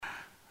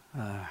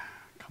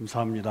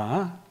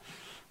감사합니다.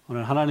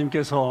 오늘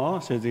하나님께서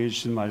저희에게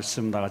주신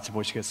말씀 다 같이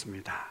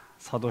보시겠습니다.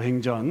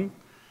 사도행전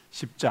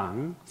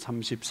 10장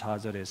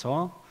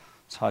 34절에서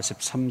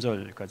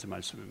 43절까지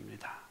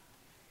말씀입니다.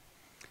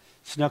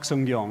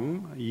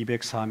 신약성경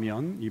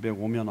 204면,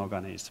 205면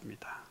어간에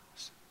있습니다.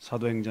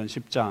 사도행전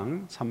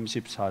 10장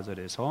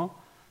 34절에서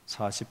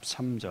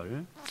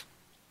 43절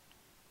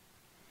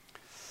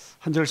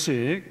한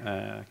절씩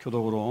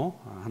교독으로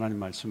하나님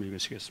말씀을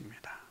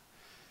읽으시겠습니다.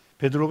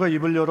 베드로가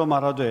입을 열어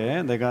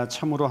말하되 내가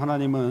참으로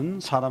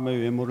하나님은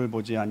사람의 외모를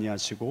보지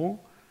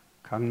아니하시고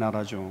각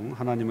나라 중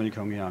하나님을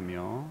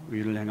경외하며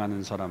의를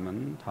행하는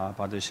사람은 다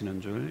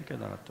받으시는 줄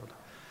깨달았도다.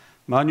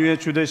 만유의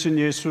주 되신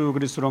예수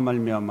그리스도로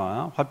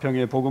말미암아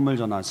화평의 복음을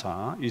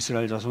전하사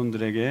이스라엘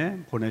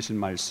자손들에게 보내신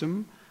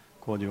말씀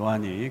곧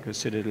요한이 그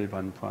세례를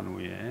반포한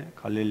후에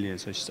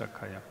갈릴리에서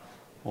시작하여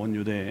온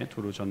유대에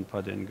두루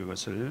전파된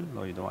그것을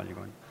너희도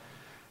알거니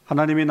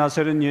하나님이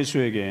나사렛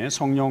예수에게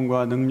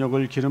성령과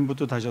능력을 기름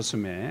붓듯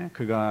하셨음에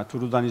그가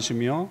두루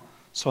다니시며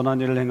선한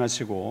일을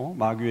행하시고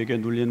마귀에게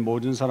눌린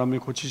모든 사람을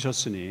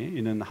고치셨으니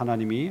이는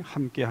하나님이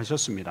함께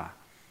하셨습니다.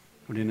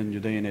 우리는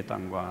유대인의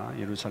땅과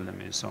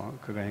예루살렘에서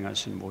그가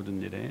행하신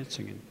모든 일의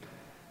증인.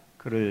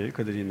 그를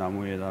그들이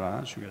나무에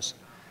달아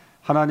죽였습니다.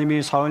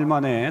 하나님이 사흘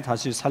만에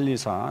다시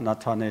살리사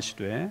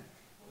나타내시되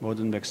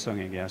모든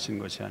백성에게 하신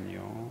것이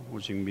아니요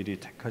오직 미리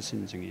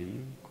택하신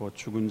증인 곧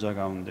죽은 자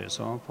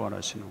가운데서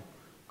부활하신 후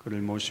그를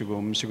모시고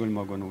음식을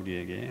먹은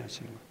우리에게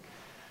하신 것.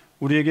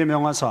 우리에게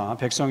명하사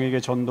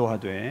백성에게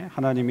전도하되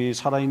하나님이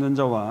살아있는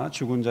자와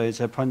죽은 자의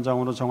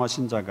재판장으로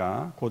정하신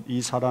자가 곧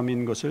이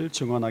사람인 것을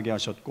증언하게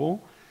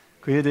하셨고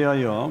그에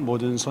대하여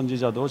모든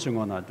선지자도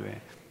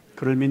증언하되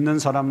그를 믿는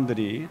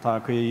사람들이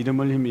다 그의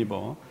이름을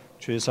힘입어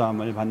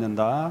죄사함을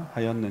받는다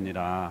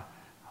하였느니라.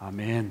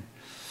 아멘.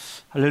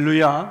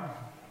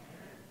 할렐루야.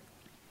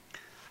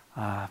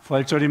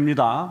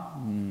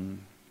 부활절입니다.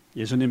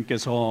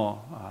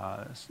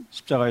 예수님께서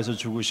십자가에서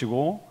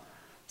죽으시고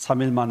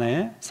 3일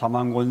만에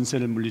사망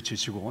권세를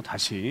물리치시고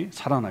다시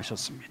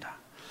살아나셨습니다.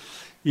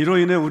 이로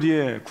인해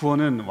우리의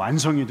구원은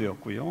완성이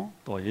되었고요.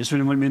 또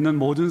예수님을 믿는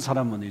모든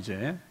사람은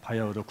이제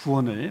바야흐로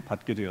구원을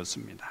받게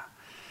되었습니다.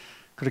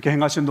 그렇게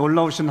행하신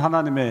놀라우신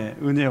하나님의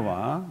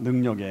은혜와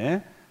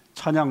능력에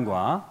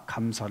찬양과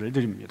감사를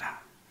드립니다.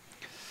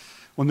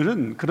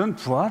 오늘은 그런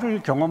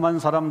부활을 경험한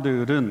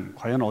사람들은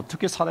과연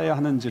어떻게 살아야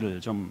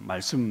하는지를 좀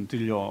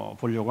말씀드려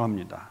보려고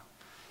합니다.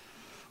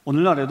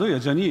 오늘날에도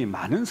여전히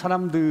많은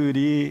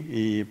사람들이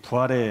이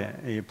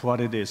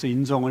부활에 대해서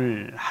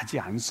인정을 하지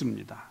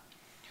않습니다.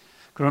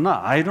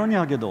 그러나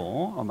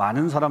아이러니하게도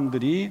많은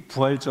사람들이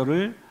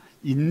부활절을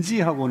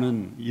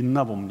인지하고는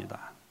있나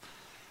봅니다.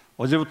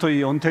 어제부터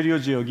이 온태리오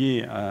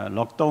지역이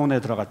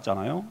록다운에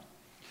들어갔잖아요.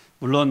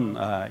 물론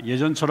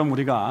예전처럼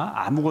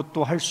우리가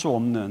아무것도 할 수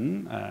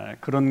없는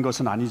그런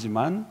것은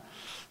아니지만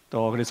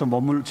또 그래서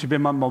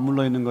집에만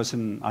머물러 있는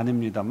것은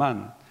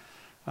아닙니다만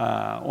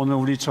오늘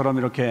우리처럼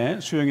이렇게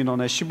수용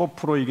인원의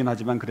 15%이긴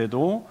하지만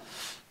그래도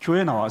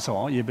교회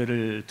나와서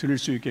예배를 드릴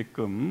수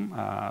있게끔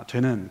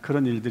되는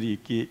그런 일들이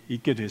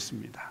있게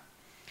됐습니다.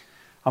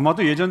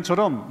 아마도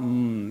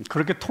예전처럼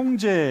그렇게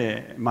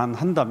통제만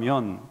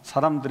한다면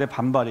사람들의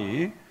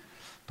반발이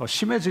더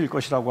심해질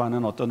것이라고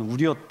하는 어떤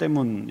우려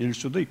때문일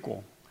수도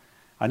있고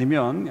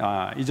아니면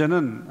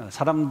이제는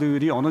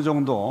사람들이 어느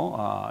정도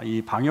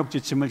이 방역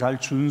지침을 잘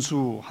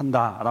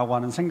준수한다라고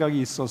하는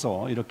생각이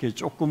있어서 이렇게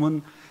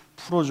조금은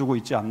풀어주고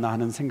있지 않나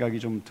하는 생각이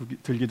좀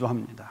들기도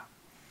합니다.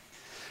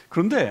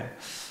 그런데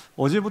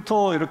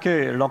어제부터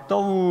이렇게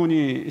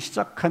록다운이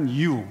시작한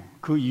이유,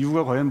 그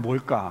이유가 과연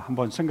뭘까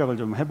한번 생각을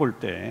좀 해볼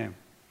때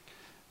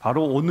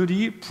바로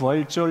오늘이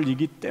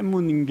부활절이기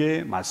때문인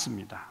게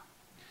맞습니다.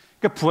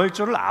 그러니까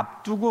부활절을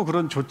앞두고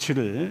그런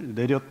조치를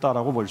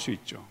내렸다라고 볼 수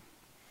있죠.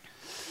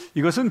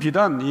 이것은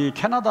비단 이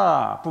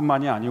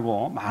캐나다뿐만이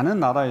아니고 많은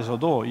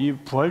나라에서도 이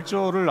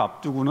부활절을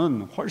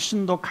앞두고는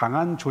훨씬 더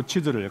강한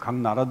조치들을 각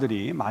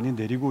나라들이 많이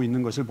내리고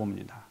있는 것을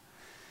봅니다.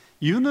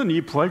 이유는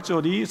이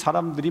부활절이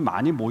사람들이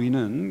많이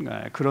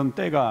모이는 그런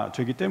때가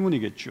되기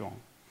때문이겠죠.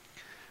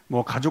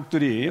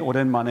 가족들이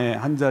오랜만에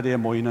한 자리에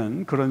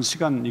모이는 그런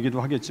시간이기도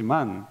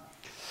하겠지만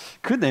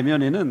그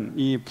내면에는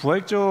이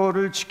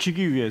부활절을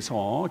지키기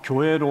위해서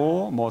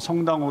교회로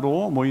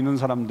성당으로 모이는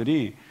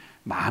사람들이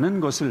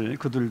많은 것을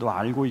그들도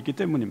알고 있기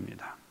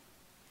때문입니다.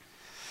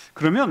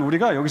 그러면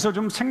우리가 여기서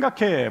좀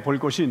생각해 볼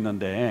것이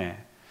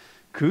있는데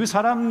그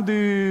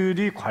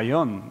사람들이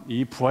과연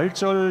이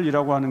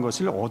부활절이라고 하는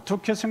것을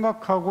어떻게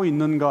생각하고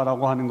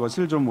있는가라고 하는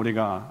것을 좀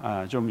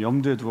우리가 좀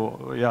염두에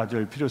두어야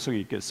될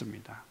필요성이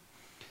있겠습니다.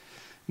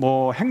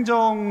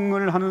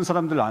 행정을 하는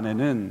사람들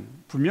안에는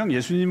분명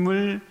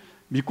예수님을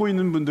믿고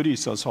있는 분들이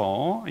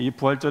있어서 이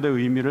부활절의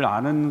의미를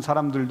아는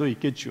사람들도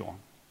있겠죠.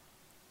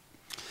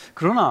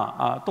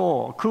 그러나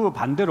또 그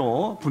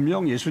반대로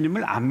분명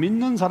예수님을 안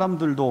믿는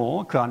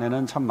사람들도 그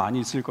안에는 참 많이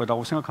있을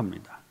거라고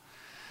생각합니다.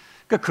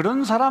 그러니까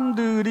그런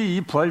사람들이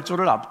이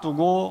부활절을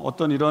앞두고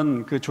어떤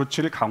이런 그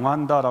조치를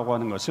강화한다라고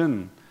하는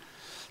것은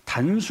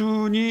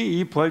단순히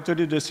이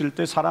부활절이 됐을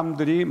때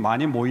사람들이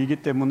많이 모이기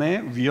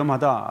때문에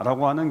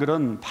위험하다라고 하는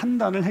그런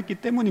판단을 했기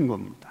때문인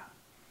겁니다.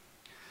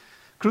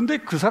 그런데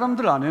그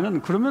사람들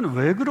안에는 그러면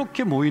왜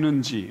그렇게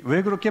모이는지,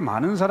 왜 그렇게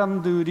많은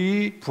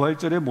사람들이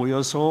부활절에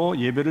모여서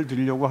예배를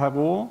드리려고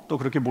하고 또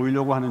그렇게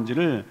모이려고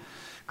하는지를,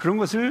 그런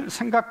것을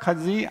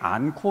생각하지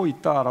않고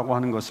있다라고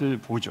하는 것을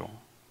보죠.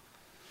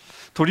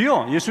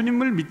 도리어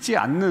예수님을 믿지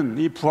않는,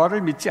 이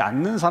부활을 믿지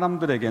않는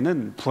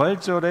사람들에게는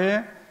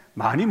부활절에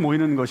많이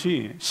모이는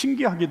것이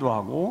신기하기도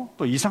하고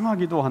또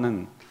이상하기도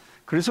하는,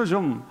 그래서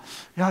좀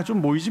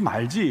모이지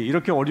말지,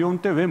 이렇게 어려운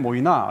때 왜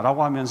모이나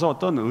라고 하면서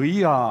어떤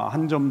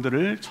의아한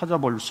점들을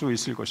찾아볼 수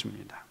있을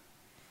것입니다.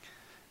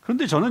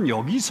 그런데 저는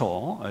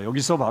여기서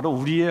바로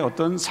우리의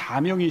어떤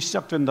사명이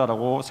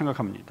시작된다라고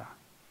생각합니다.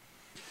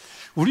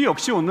 우리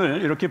역시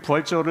오늘 이렇게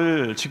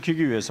부활절을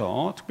지키기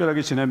위해서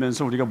특별하게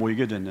지내면서 우리가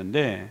모이게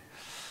됐는데,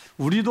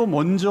 우리도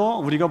먼저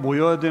우리가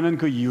모여야 되는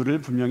그 이유를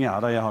분명히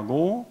알아야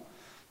하고,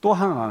 또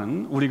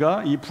하나는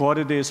우리가 이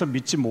부활에 대해서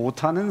믿지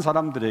못하는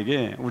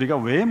사람들에게 우리가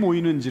왜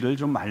모이는지를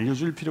좀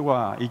알려줄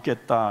필요가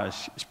있겠다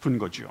싶은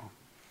거죠.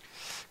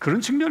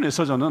 그런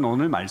측면에서 저는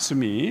오늘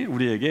말씀이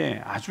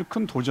우리에게 아주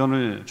큰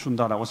도전을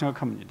준다라고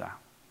생각합니다.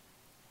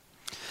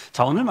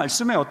 자, 오늘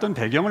말씀의 어떤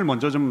배경을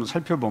먼저 좀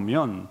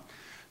살펴보면,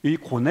 이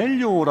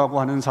고넬료라고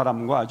하는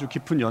사람과 아주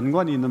깊은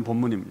연관이 있는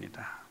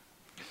본문입니다.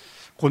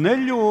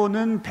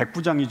 고넬료는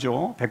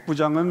백부장이죠.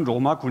 백부장은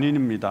로마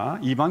군인입니다.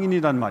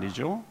 이방인이란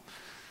말이죠.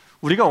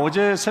 우리가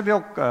어제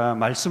새벽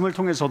말씀을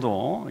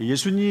통해서도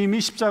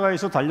예수님이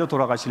십자가에서 달려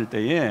돌아가실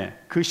때에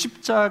그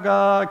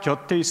십자가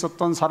곁에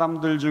있었던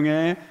사람들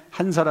중에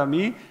한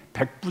사람이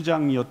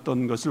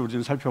백부장이었던 것을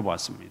우리는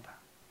살펴보았습니다.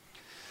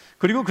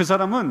 그리고 그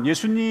사람은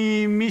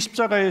예수님이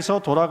십자가에서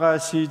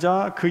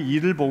돌아가시자 그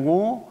일을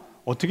보고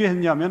어떻게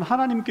했냐면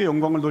하나님께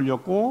영광을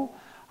돌렸고,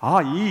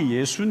 이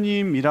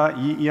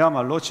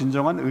예수님이야말로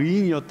진정한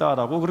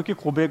의인이었다라고 그렇게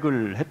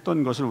고백을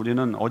했던 것을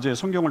우리는 어제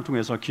성경을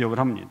통해서 기억을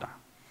합니다.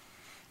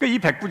 그러니까 이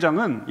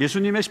백부장은,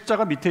 예수님의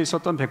십자가 밑에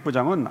있었던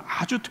백부장은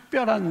아주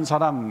특별한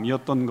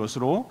사람이었던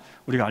것으로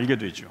우리가 알게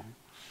되죠.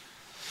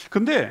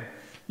 그런데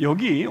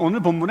여기 오늘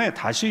본문에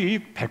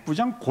다시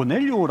백부장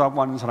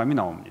고넬료라고 하는 사람이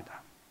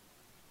나옵니다.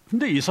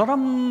 근데 이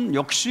사람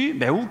역시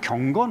매우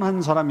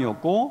경건한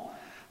사람이었고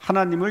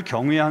하나님을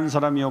경외한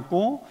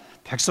사람이었고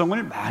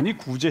백성을 많이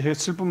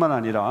구제했을 뿐만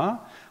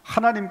아니라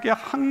하나님께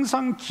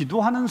항상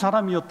기도하는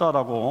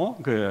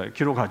사람이었다라고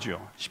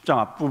기록하죠. 10장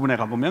앞부분에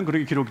가보면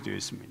그렇게 기록이 되어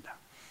있습니다.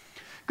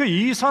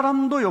 이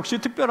사람도 역시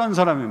특별한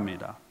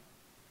사람입니다.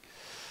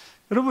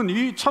 여러분,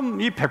 이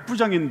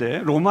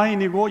백부장인데,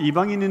 로마인이고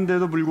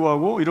이방인인데도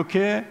불구하고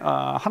이렇게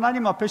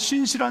하나님 앞에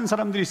신실한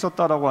사람들이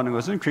있었다라고 하는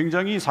것은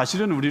굉장히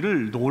사실은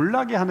우리를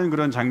놀라게 하는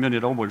그런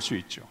장면이라고 볼 수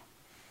있죠.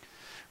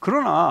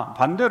 그러나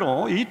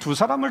반대로 이 두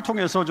사람을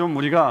통해서 좀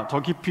우리가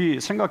더 깊이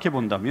생각해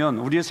본다면,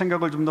 우리의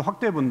생각을 좀 더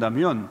확대해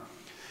본다면,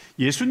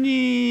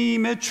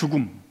 예수님의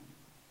죽음,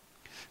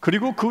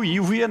 그리고 그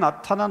이후에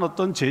나타난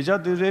어떤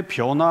제자들의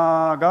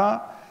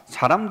변화가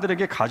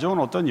사람들에게 가져온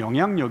어떤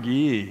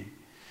영향력이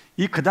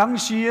이 그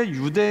당시에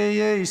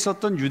유대에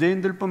있었던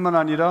유대인들뿐만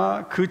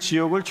아니라 그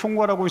지역을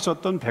총괄하고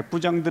있었던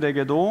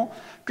백부장들에게도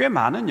꽤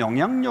많은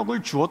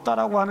영향력을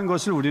주었다라고 하는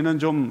것을 우리는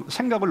좀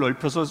생각을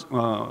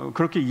넓혀서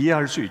그렇게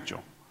이해할 수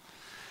있죠.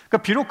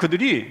 그러니까 비록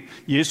그들이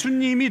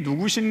예수님이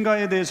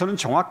누구신가에 대해서는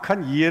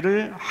정확한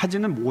이해를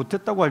하지는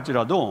못했다고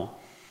할지라도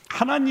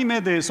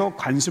하나님에 대해서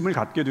관심을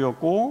갖게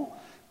되었고,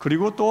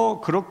 그리고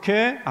또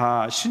그렇게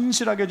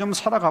신실하게 좀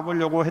살아가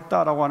보려고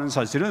했다라고 하는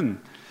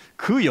사실은,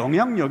 그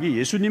영향력이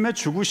예수님의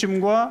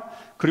죽으심과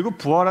그리고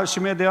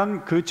부활하심에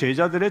대한 그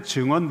제자들의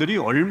증언들이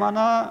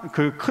얼마나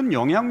그 큰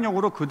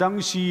영향력으로 그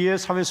당시의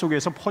사회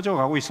속에서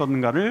퍼져가고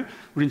있었는가를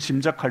우리는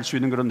짐작할 수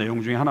있는 그런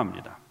내용 중에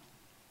하나입니다.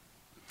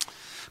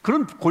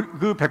 그런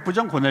그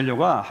백부장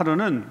고넬료가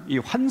하루는 이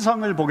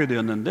환상을 보게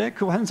되었는데,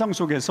 그 환상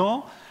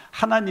속에서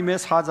하나님의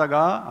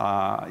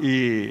사자가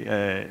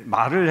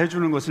말을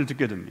해주는 것을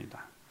듣게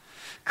됩니다.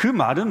 그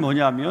말은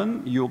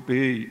뭐냐면,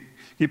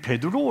 이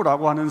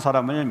베드로라고 하는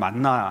사람을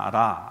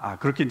만나라,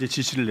 그렇게 이제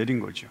지시를 내린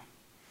거죠.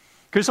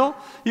 그래서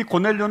이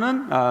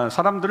고넬료는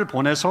사람들을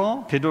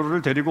보내서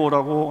베드로를 데리고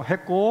오라고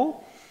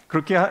했고,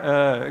 그렇게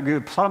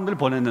그 사람들을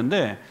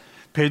보냈는데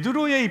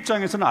베드로의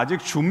입장에서는 아직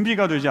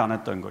준비가 되지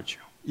않았던 거죠.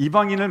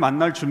 이방인을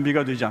만날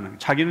준비가 되지 않은,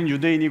 자기는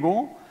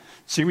유대인이고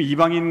지금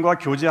이방인과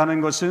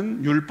교제하는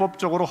것은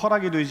율법적으로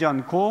허락이 되지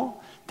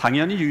않고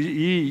당연히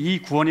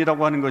이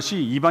구원이라고 하는 것이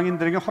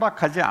이방인들에게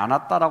허락하지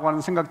않았다라고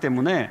하는 생각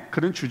때문에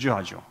그는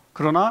주저하죠.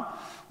 그러나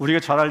우리가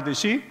잘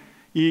알듯이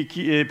이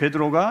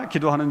베드로가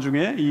기도하는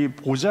중에 이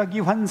보자기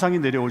환상이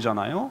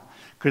내려오잖아요.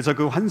 그래서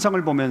그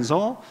환상을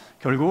보면서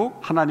결국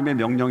하나님의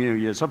명령에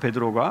의해서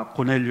베드로가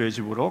고넬료의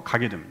집으로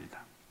가게 됩니다.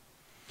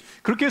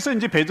 그렇게 해서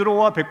이제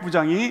베드로와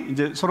백부장이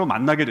이제 서로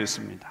만나게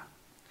됐습니다.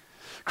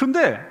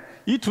 그런데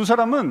이 두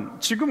사람은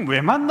지금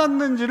왜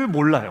만났는지를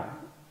몰라요.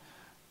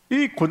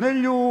 이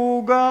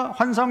고넬료가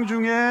환상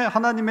중에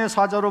하나님의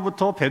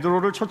사자로부터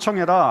베드로를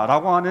초청해라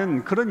라고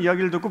하는 그런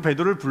이야기를 듣고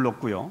베드로를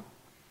불렀고요.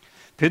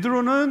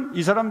 베드로는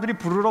이 사람들이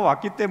부르러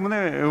왔기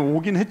때문에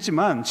오긴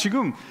했지만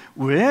지금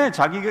왜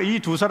자기가 이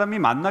두 사람이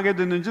만나게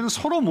됐는지는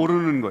서로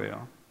모르는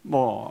거예요.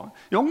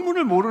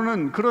 영문을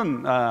모르는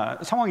그런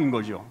상황인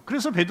거죠.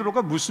 그래서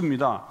베드로가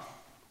묻습니다.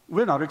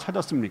 왜 나를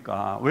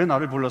찾았습니까? 왜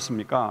나를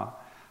불렀습니까?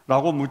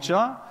 라고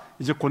묻자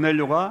이제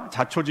고넬료가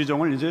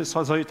자초지종을 이제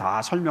서서히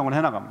다 설명을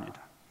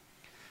해나갑니다.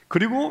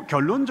 그리고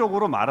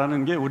결론적으로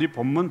말하는 게 우리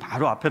본문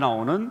바로 앞에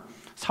나오는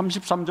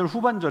 33절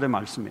후반절의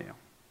말씀이에요.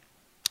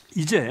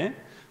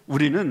 이제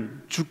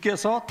우리는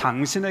주께서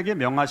당신에게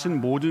명하신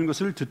모든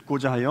것을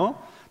듣고자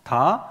하여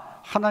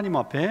다 하나님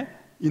앞에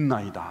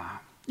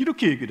있나이다.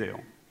 이렇게 얘기를 해요.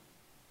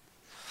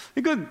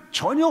 그러니까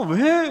전혀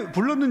왜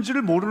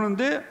불렀는지를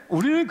모르는데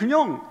우리는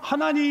그냥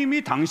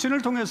하나님이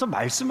당신을 통해서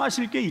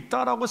말씀하실 게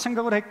있다라고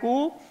생각을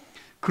했고,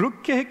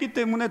 그렇게 했기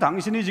때문에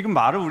당신이 지금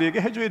말을 우리에게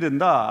해줘야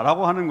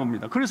된다라고 하는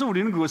겁니다. 그래서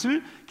우리는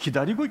그것을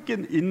기다리고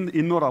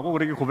있노라고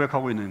그렇게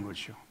고백하고 있는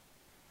거죠.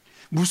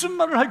 무슨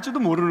말을 할지도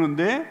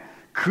모르는데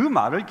그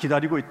말을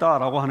기다리고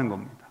있다라고 하는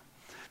겁니다.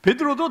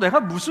 베드로도 내가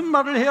무슨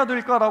말을 해야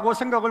될까라고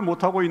생각을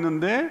못하고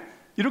있는데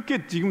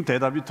이렇게 지금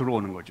대답이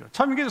들어오는 거죠.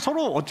 참 이게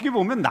서로 어떻게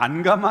보면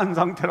난감한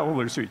상태라고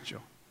볼 수 있죠.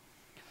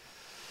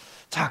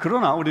 자,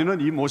 그러나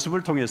우리는 이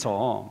모습을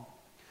통해서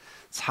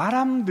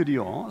사람들이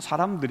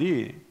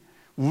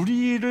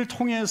우리를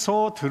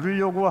통해서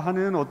들으려고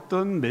하는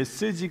어떤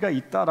메시지가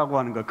있다라고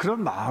하는 것,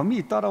 그런 마음이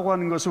있다라고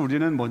하는 것을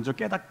우리는 먼저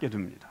깨닫게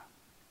됩니다.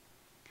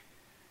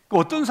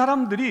 어떤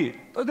사람들이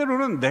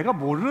때로는 내가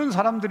모르는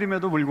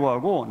사람들임에도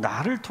불구하고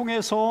나를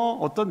통해서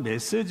어떤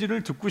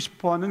메시지를 듣고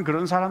싶어하는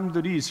그런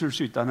사람들이 있을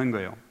수 있다는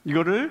거예요.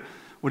 이거를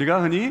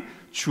우리가 흔히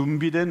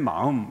준비된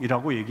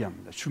마음이라고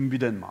얘기합니다.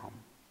 준비된 마음.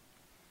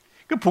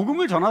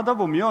 복음을 전하다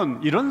보면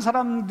이런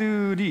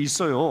사람들이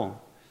있어요.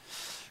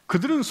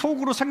 그들은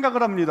속으로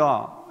생각을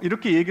합니다.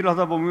 이렇게 얘기를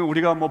하다 보면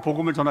우리가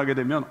복음을 전하게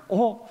되면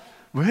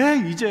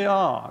왜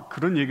이제야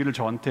그런 얘기를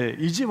저한테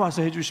이제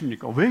와서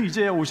해주십니까? 왜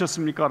이제야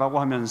오셨습니까? 라고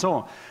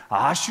하면서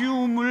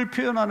아쉬움을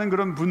표현하는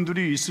그런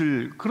분들이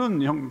있을 그런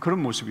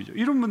모습이죠.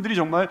 이런 분들이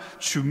정말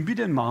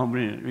준비된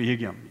마음을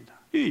얘기합니다.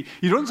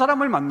 이런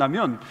사람을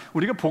만나면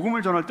우리가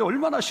복음을 전할 때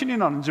얼마나 신이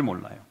나는지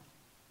몰라요.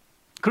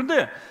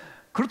 그런데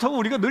그렇다고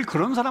우리가 늘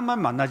그런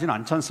사람만 만나진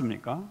않지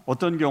않습니까?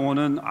 어떤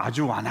경우는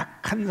아주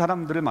완악한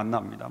사람들을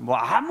만납니다.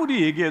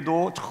 아무리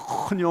얘기해도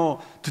전혀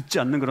듣지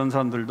않는 그런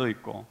사람들도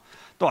있고,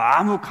 또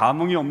아무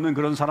감흥이 없는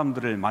그런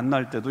사람들을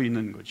만날 때도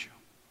있는 거죠.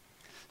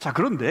 자,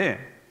 그런데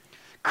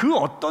그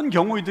어떤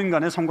경우이든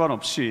간에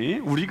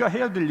상관없이 우리가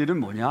해야 될 일은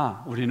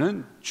뭐냐?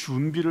 우리는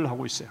준비를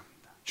하고 있어야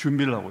합니다.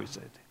 준비를 하고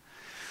있어야 돼요.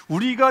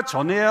 우리가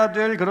전해야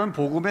될 그런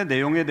복음의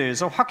내용에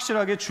대해서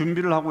확실하게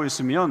준비를 하고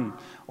있으면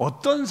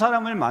어떤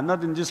사람을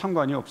만나든지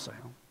상관이 없어요.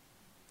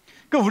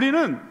 그러니까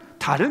우리는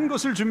다른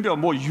것을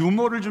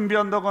유머를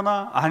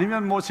준비한다거나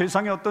아니면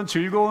세상의 어떤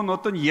즐거운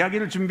어떤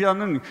이야기를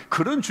준비하는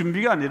그런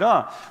준비가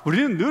아니라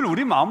우리는 늘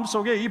우리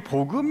마음속에 이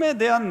복음에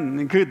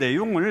대한 그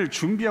내용을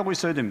준비하고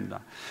있어야 됩니다.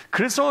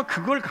 그래서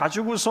그걸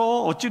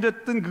가지고서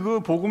어찌됐든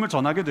그 복음을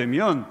전하게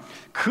되면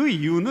그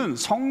이유는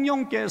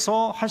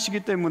성령께서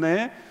하시기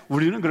때문에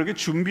우리는 그렇게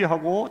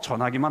준비하고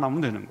전하기만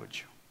하면 되는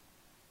거죠.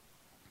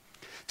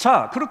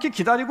 자, 그렇게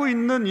기다리고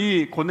있는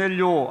이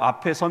고넬료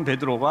앞에 선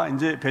베드로가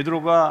이제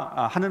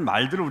베드로가 하는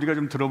말들을 우리가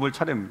좀 들어볼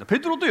차례입니다.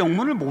 베드로도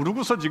영문을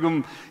모르고서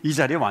지금 이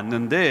자리에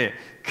왔는데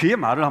그의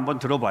말을 한번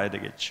들어봐야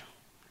되겠죠.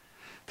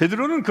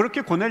 베드로는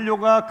그렇게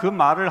고넬료가 그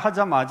말을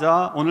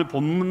하자마자 오늘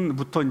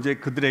본문부터 이제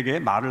그들에게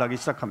말을 하기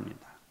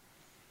시작합니다.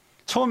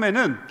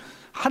 처음에는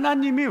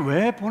하나님이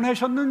왜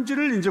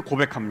보내셨는지를 이제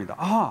고백합니다.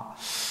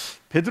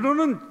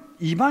 베드로는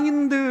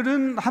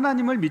이방인들은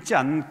하나님을 믿지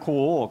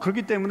않고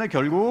그렇기 때문에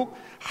결국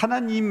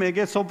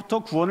하나님에게서부터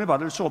구원을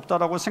받을 수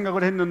없다라고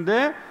생각을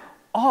했는데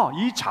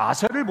이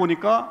자세를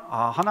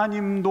보니까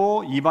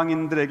하나님도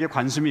이방인들에게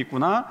관심이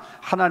있구나,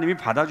 하나님이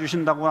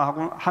받아주신다고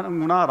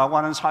하는구나 라고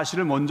하는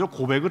사실을 먼저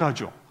고백을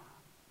하죠.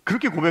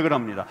 그렇게 고백을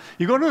합니다.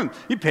 이거는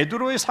이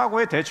베드로의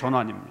사고의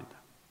대전환입니다.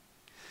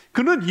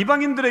 그는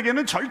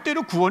이방인들에게는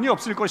절대로 구원이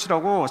없을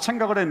것이라고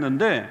생각을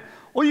했는데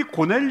이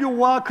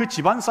고넬료와 그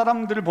집안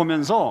사람들을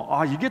보면서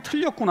이게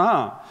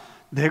틀렸구나,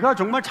 내가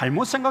정말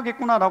잘못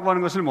생각했구나 라고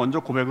하는 것을 먼저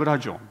고백을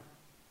하죠.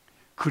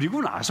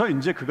 그리고 나서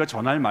이제 그가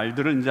전할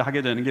말들을 이제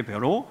하게 되는 게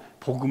바로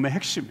복음의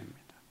핵심입니다.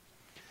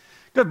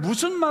 그러니까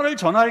무슨 말을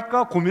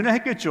전할까 고민을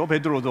했겠죠.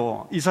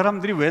 베드로도 이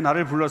사람들이 왜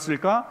나를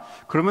불렀을까?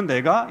 그러면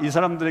내가 이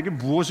사람들에게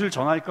무엇을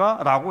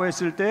전할까? 라고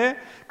했을 때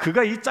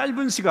그가 이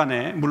짧은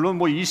시간에,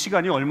 물론 이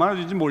시간이 얼마나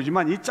될지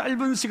모르지만 이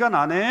짧은 시간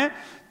안에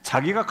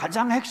자기가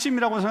가장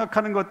핵심이라고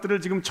생각하는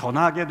것들을 지금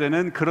전하게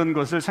되는 그런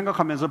것을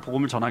생각하면서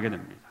복음을 전하게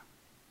됩니다.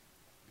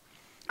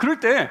 그럴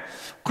때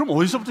그럼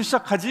어디서부터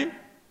시작하지?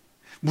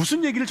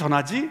 무슨 얘기를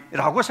전하지?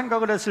 라고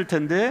생각을 했을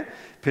텐데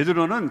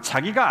베드로는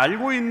자기가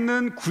알고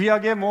있는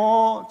구약의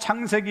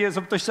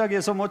창세기에서부터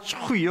시작해서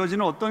쭉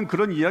이어지는 어떤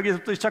그런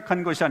이야기에서부터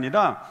시작한 것이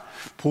아니라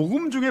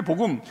복음 중에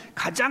복음,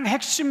 가장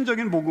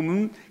핵심적인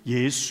복음은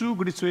예수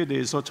그리스도에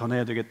대해서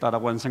전해야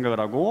되겠다라고 하는 생각을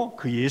하고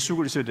그 예수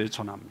그리스도에 대해서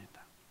전합니다.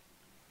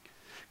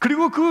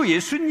 그리고 그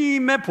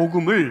예수님의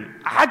복음을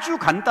아주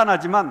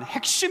간단하지만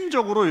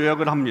핵심적으로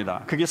요약을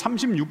합니다. 그게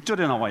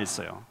 36절에 나와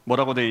있어요.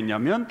 뭐라고 되어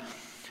있냐면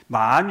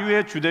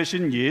만유의 주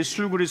되신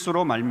예수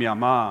그리스도로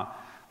말미암아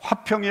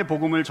화평의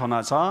복음을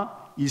전하사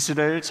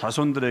이스라엘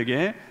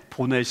자손들에게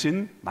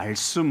보내신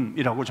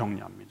말씀이라고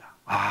정리합니다.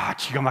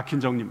 기가 막힌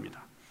정리입니다.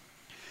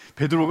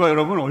 베드로가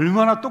여러분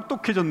얼마나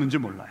똑똑해졌는지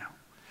몰라요.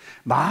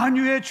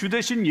 만유의 주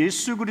되신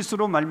예수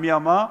그리스도로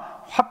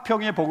말미암아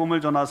화평의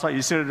복음을 전하사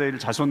이스라엘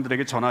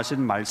자손들에게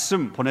전하신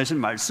말씀, 보내신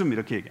말씀,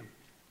 이렇게 얘기합니다.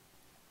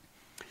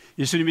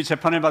 예수님이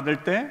재판을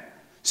받을 때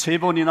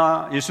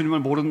 3번이나 예수님을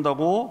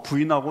모른다고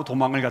부인하고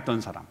도망을 갔던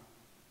사람,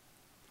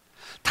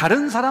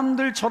 다른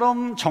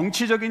사람들처럼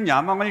정치적인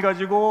야망을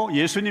가지고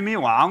예수님이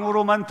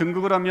왕으로만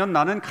등극을 하면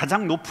나는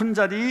가장 높은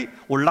자리에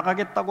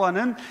올라가겠다고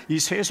하는 이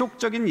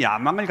세속적인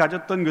야망을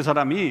가졌던 그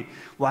사람이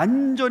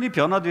완전히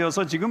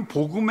변화되어서 지금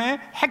복음의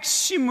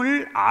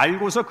핵심을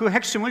알고서 그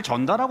핵심을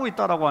전달하고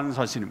있다고 하는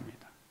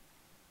사실입니다.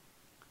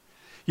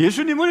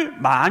 예수님을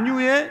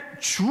만유의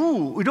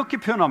주 이렇게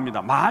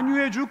표현합니다.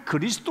 만유의 주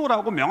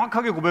그리스도라고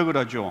명확하게 고백을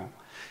하죠.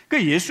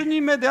 그러니까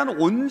예수님에 대한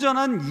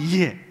온전한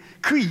이해,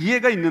 그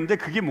이해가 있는데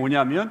그게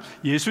뭐냐면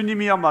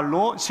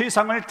예수님이야말로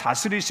세상을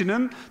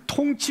다스리시는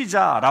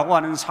통치자라고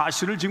하는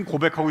사실을 지금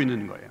고백하고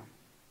있는 거예요.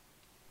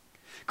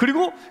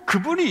 그리고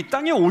그분이 이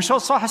땅에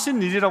오셔서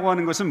하신 일이라고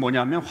하는 것은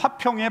뭐냐면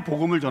화평의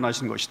복음을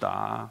전하신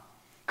것이다.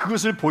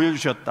 그것을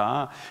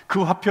보여주셨다.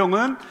 그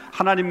화평은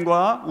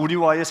하나님과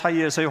우리와의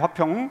사이에서의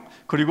화평,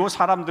 그리고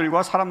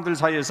사람들과 사람들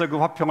사이에서 그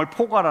화평을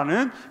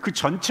포괄하는 그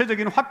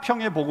전체적인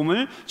화평의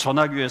복음을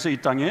전하기 위해서 이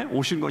땅에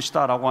오신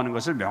것이다 라고 하는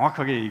것을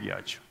명확하게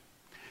얘기하죠.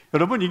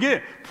 여러분,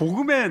 이게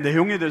복음의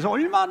내용에 대해서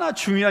얼마나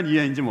중요한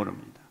이해인지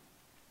모릅니다.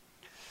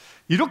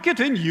 이렇게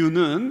된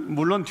이유는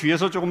물론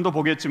뒤에서 조금 더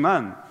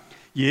보겠지만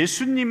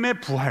예수님의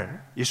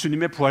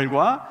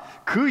부활과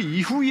그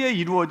이후에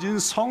이루어진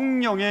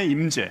성령의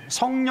임재,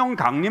 성령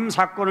강림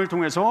사건을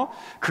통해서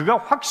그가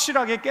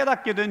확실하게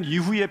깨닫게 된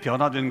이후에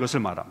변화된 것을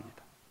말합니다.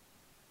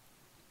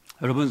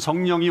 여러분,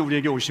 성령이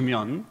우리에게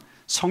오시면,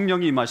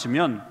 성령이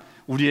임하시면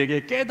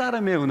우리에게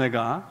깨달음의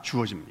은혜가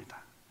주어집니다.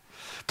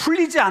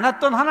 풀리지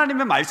않았던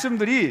하나님의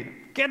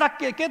말씀들이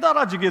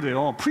깨달아지게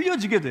돼요.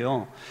 풀려지게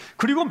돼요.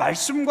 그리고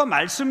말씀과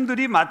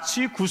말씀들이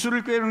마치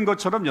구슬을 꿰는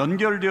것처럼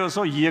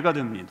연결되어서 이해가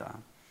됩니다.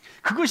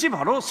 그것이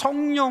바로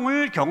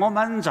성령을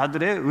경험한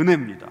자들의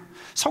은혜입니다.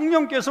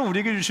 성령께서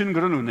우리에게 주시는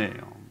그런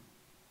은혜예요.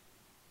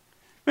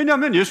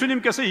 왜냐하면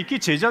예수님께서 익히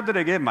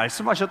제자들에게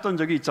말씀하셨던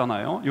적이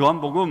있잖아요.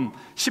 요한복음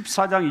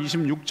 14장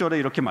 26절에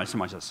이렇게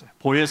말씀하셨어요.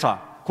 보혜사,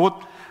 곧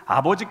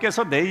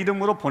아버지께서 내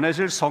이름으로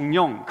보내실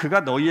성령,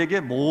 그가 너희에게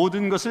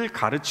모든 것을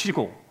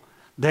가르치고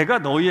내가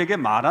너희에게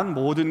말한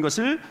모든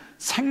것을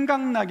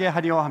생각나게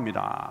하려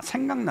합니다.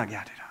 생각나게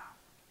하리라.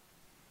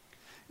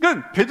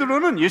 그러니까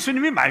베드로는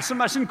예수님이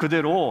말씀하신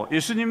그대로,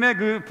 예수님의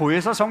그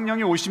보혜사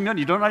성령이 오시면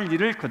일어날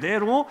일을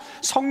그대로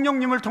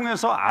성령님을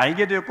통해서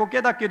알게 되었고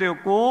깨닫게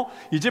되었고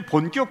이제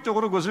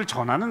본격적으로 그것을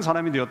전하는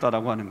사람이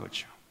되었다라고 하는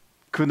거죠.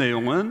 그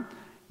내용은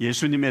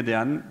예수님에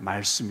대한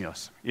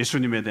말씀이었습니다.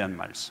 예수님에 대한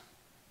말씀.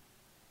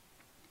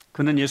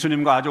 그는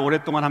예수님과 아주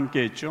오랫동안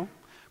함께했죠.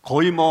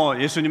 거의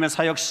예수님의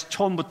사역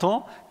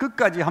처음부터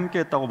끝까지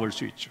함께했다고 볼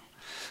수 있죠.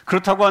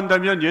 그렇다고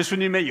한다면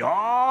예수님의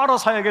여러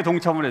사역에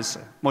동참을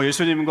했어요.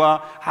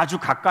 예수님과 아주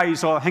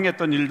가까이서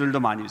행했던 일들도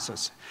많이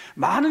있었어요.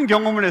 많은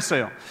경험을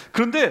했어요.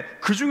 그런데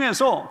그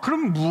중에서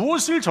그럼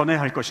무엇을 전해야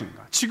할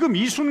것인가? 지금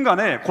이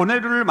순간에,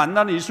 고넬료를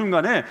만나는 이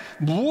순간에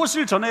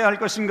무엇을 전해야 할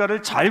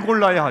것인가를 잘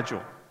골라야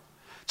하죠.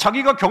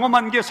 자기가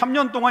경험한 게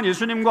 3년 동안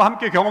예수님과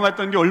함께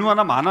경험했던 게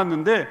얼마나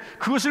많았는데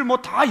그것을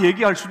다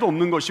얘기할 수도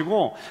없는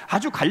것이고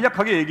아주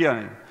간략하게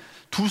얘기하는,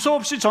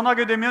 두서없이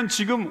전하게 되면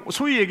지금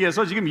소위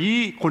얘기해서 지금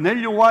이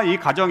고넬료와 이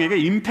가정에게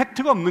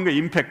임팩트가 없는 거예요.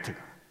 임팩트가.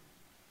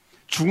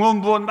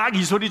 중언부언 막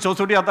이 소리 저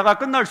소리 하다가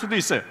끝날 수도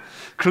있어요.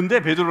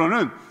 그런데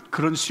베드로는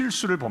그런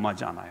실수를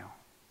범하지 않아요.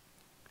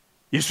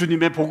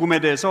 예수님의 복음에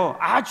대해서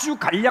아주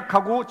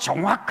간략하고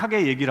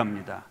정확하게 얘기를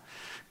합니다.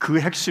 그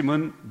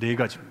핵심은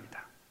 4가지입니다.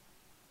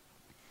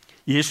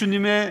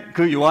 예수님의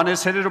그 요한의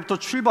세례로부터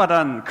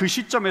출발한 그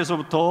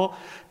시점에서부터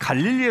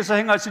갈릴리에서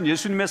행하신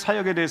예수님의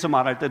사역에 대해서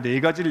말할 때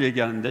 4가지를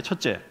얘기하는데,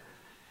 첫째,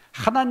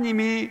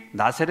 하나님이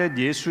나사렛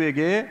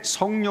예수에게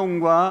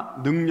성령과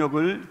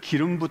능력을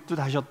기름 붓듯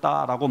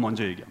하셨다라고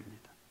먼저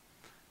얘기합니다.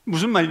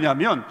 무슨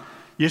말이냐면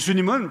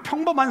예수님은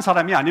평범한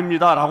사람이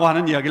아닙니다 라고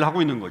하는 이야기를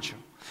하고 있는 거죠.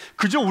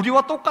 그저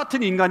우리와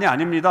똑같은 인간이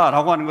아닙니다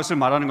라고 하는 것을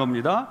말하는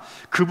겁니다.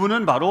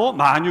 그분은 바로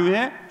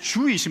만유의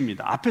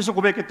주이십니다. 앞에서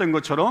고백했던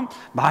것처럼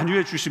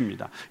만유의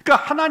주십니다.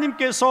 그러니까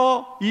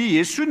하나님께서 이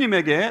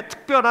예수님에게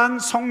특별한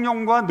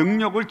성령과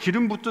능력을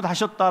기름 붓듯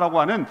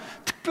하셨다라고 하는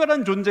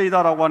특별한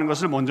존재이다라고 하는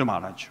것을 먼저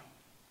말하죠.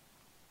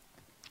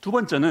 두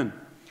번째는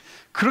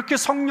그렇게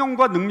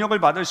성령과 능력을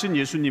받으신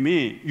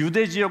예수님이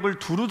유대 지역을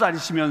두루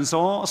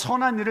다니시면서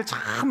선한 일을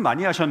참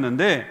많이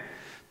하셨는데,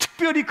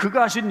 특별히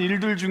그가 하신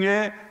일들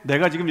중에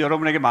내가 지금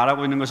여러분에게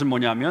말하고 있는 것은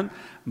뭐냐면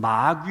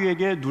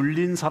마귀에게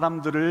눌린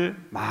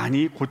사람들을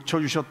많이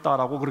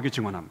고쳐주셨다라고 그렇게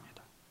증언합니다.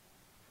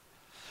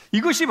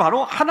 이것이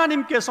바로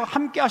하나님께서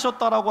함께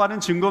하셨다라고 하는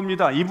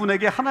증거입니다.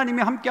 이분에게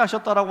하나님이 함께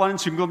하셨다라고 하는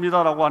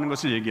증거입니다라고 하는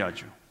것을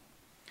얘기하죠.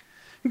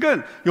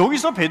 그러니까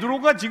여기서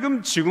베드로가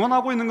지금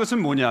증언하고 있는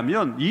것은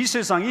뭐냐면 이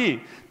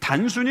세상이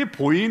단순히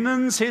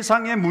보이는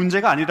세상의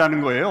문제가 아니라는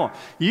거예요.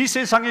 이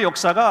세상의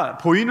역사가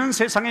보이는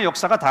세상의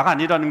역사가 다가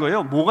아니라는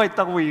거예요. 뭐가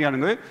있다고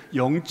얘기하는 거예요?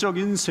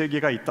 영적인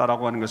세계가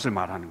있다라고 하는 것을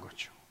말하는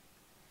거죠.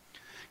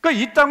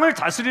 그러니까 이 땅을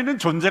다스리는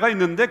존재가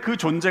있는데 그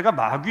존재가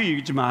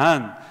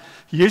마귀이지만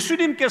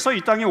예수님께서 이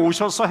땅에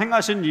오셔서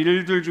행하신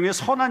일들 중에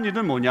선한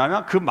일은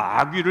뭐냐면 그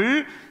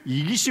마귀를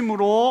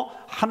이기심으로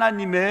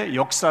하나님의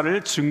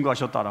역사를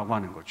증거하셨다라고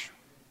하는 거죠.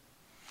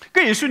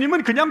 그러니까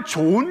예수님은 그냥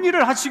좋은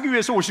일을 하시기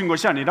위해서 오신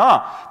것이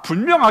아니라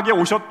분명하게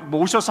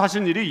오셔서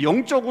하신 일이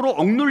영적으로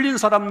억눌린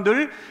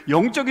사람들,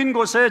 영적인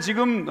것에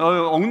지금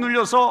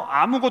억눌려서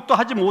아무것도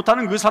하지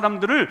못하는 그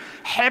사람들을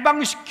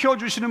해방시켜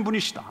주시는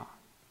분이시다.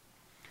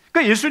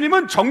 그러니까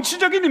예수님은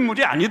정치적인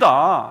인물이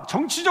아니다.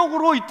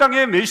 정치적으로 이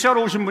땅에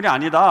메시아로 오신 분이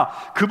아니다.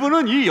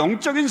 그분은 이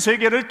영적인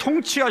세계를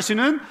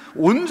통치하시는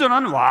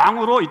온전한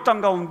왕으로 이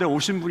땅 가운데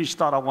오신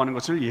분이시다라고 하는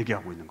것을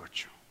얘기하고 있는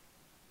거죠.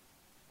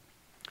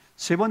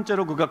 세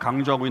번째로 그가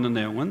강조하고 있는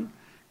내용은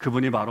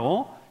그분이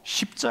바로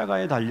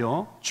십자가에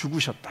달려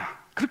죽으셨다.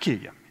 그렇게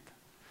얘기합니다.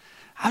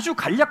 아주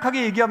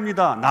간략하게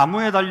얘기합니다.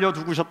 나무에 달려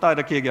죽으셨다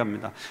이렇게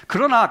얘기합니다.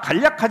 그러나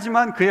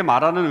간략하지만 그의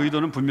말하는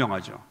의도는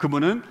분명하죠.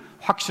 그분은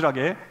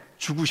확실하게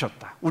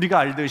죽으셨다. 우리가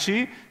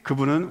알듯이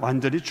그분은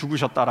완전히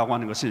죽으셨다라고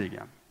하는 것을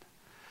얘기합니다.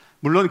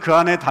 물론 그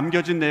안에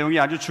담겨진 내용이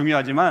아주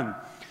중요하지만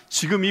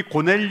지금 이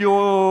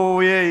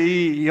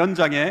고넬료의 이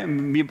현장에,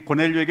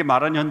 고넬료에게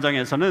말한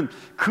현장에서는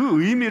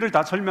그 의미를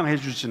다 설명해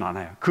주진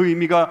않아요. 그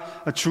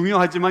의미가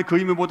중요하지만 그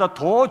의미보다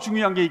더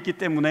중요한 게 있기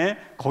때문에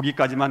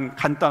거기까지만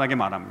간단하게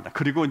말합니다.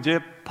 그리고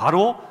이제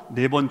바로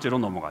네 번째로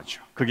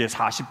넘어가죠. 그게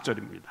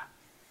 40절입니다.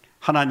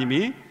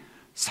 하나님이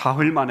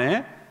사흘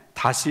만에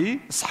다시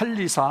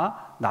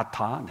살리사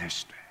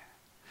나타내시되,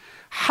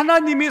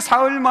 하나님이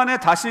사흘 만에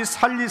다시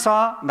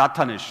살리사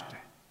나타내시되,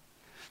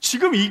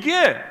 지금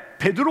이게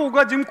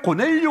베드로가 지금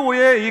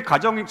고넬료의 이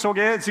가정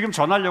속에 지금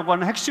전하려고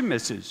하는 핵심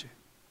메시지,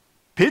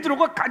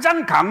 베드로가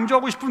가장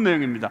강조하고 싶은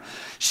내용입니다.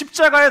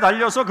 십자가에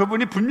달려서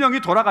그분이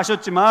분명히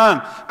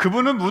돌아가셨지만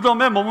그분은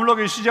무덤에 머물러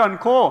계시지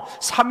않고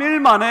 3일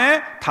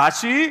만에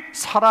다시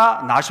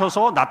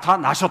살아나셔서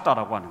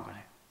나타나셨다라고 하는 거예요.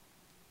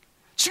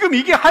 지금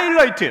이게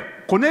하이라이트예요.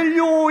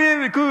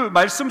 고넬료의 그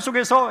말씀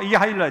속에서 이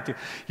하이라이트.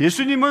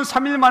 예수님은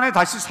 3일 만에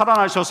다시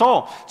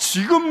살아나셔서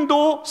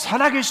지금도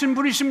살아계신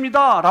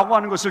분이십니다 라고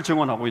하는 것을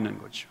증언하고 있는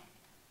거죠.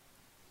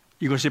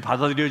 이것이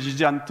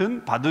받아들여지지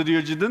않든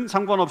받아들여지든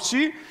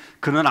상관없이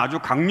그는 아주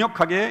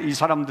강력하게 이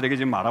사람들에게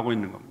지금 말하고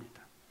있는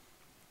겁니다.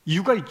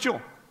 이유가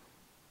있죠.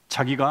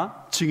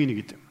 자기가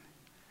증인이기 때문에,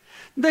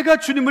 내가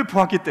주님을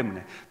보았기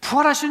때문에,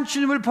 부활하신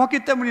주님을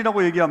보았기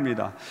때문이라고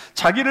얘기합니다.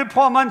 자기를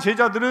포함한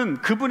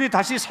제자들은 그분이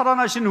다시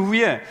살아나신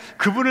후에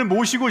그분을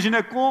모시고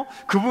지냈고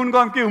그분과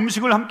함께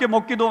음식을 함께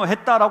먹기도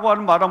했다라고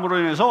하는 말함으로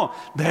인해서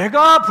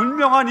내가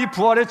분명한 이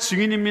부활의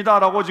증인입니다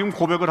라고 지금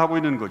고백을 하고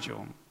있는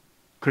거죠.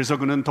 그래서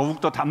그는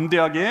더욱더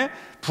담대하게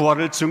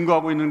부활을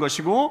증거하고 있는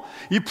것이고,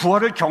 이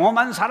부활을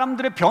경험한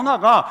사람들의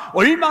변화가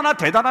얼마나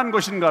대단한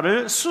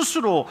것인가를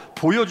스스로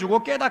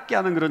보여주고 깨닫게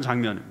하는 그런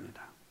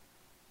장면입니다.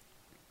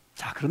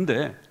 자,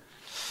 그런데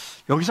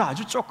여기서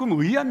아주 조금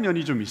의아한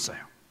면이 좀 있어요.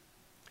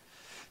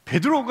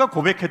 베드로가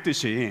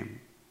고백했듯이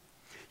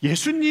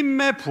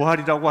예수님의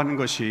부활이라고 하는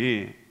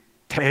것이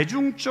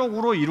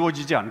대중적으로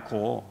이루어지지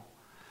않고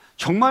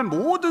정말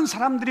모든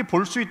사람들이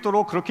볼 수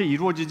있도록 그렇게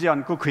이루어지지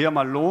않고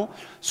그야말로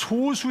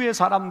소수의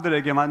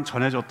사람들에게만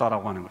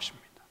전해졌다라고 하는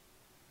것입니다.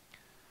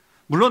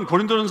 물론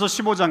고린도전서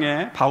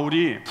 15장에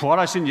바울이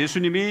부활하신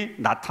예수님이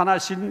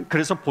나타나신,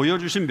 그래서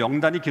보여주신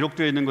명단이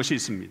기록되어 있는 것이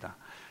있습니다.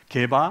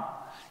 게바,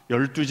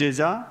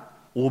 12제자,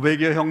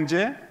 500여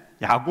형제,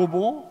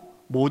 야고보,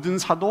 모든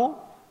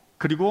사도,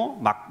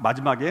 그리고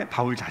마지막에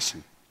바울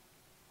자신.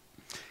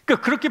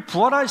 그러니까 그렇게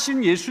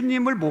부활하신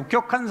예수님을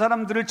목격한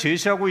사람들을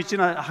제시하고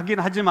하긴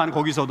하지만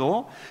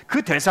거기서도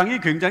그 대상이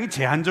굉장히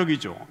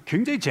제한적이죠.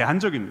 굉장히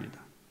제한적입니다.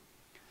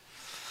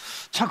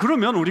 자,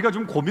 그러면 우리가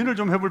좀 고민을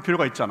좀 해볼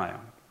필요가 있잖아요.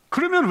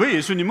 그러면 왜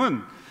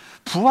예수님은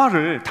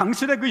부활을,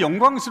 당신의 그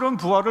영광스러운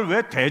부활을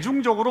왜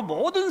대중적으로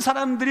모든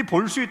사람들이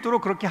볼 수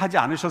있도록 그렇게 하지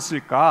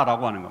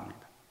않으셨을까라고 하는 겁니다.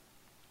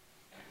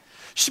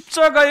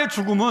 십자가의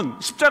죽음은,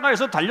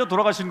 십자가에서 달려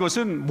돌아가신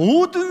것은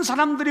모든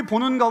사람들이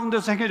보는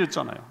가운데서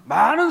행해졌잖아요.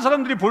 많은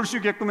사람들이 볼 수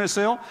있게끔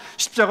했어요.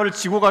 십자가를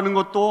지고 가는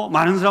것도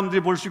많은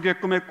사람들이 볼 수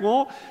있게끔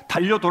했고,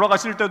 달려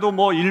돌아가실 때도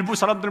뭐 일부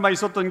사람들만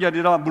있었던 게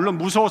아니라, 물론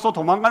무서워서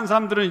도망간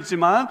사람들은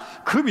있지만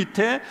그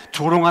밑에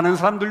조롱하는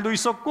사람들도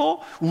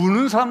있었고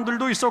우는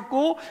사람들도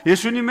있었고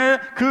예수님의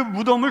그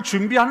무덤을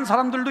준비하는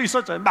사람들도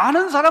있었잖아요.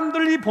 많은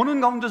사람들이 보는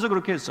가운데서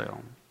그렇게 했어요.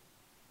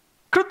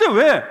 그런데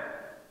왜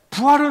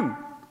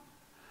부활은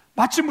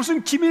마치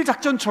무슨 기밀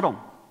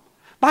작전처럼,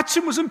 마치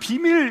무슨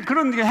비밀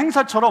그런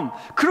행사처럼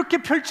그렇게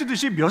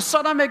펼치듯이 몇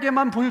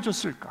사람에게만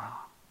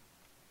보여줬을까?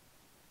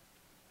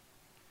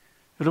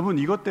 여러분,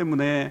 이것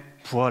때문에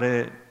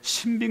부활의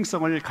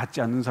신빙성을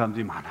갖지 않는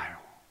사람들이 많아요.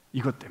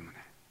 이것 때문에.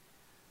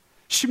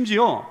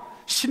 심지어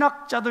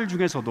신학자들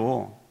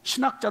중에서도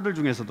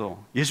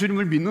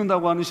예수님을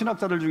믿는다고 하는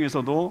신학자들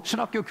중에서도,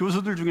 신학교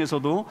교수들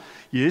중에서도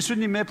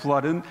예수님의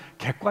부활은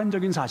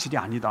객관적인 사실이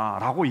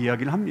아니다라고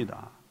이야기를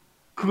합니다.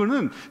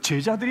 그거는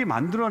제자들이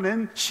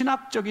만들어낸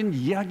신학적인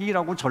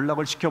이야기라고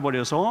전락을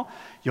시켜버려서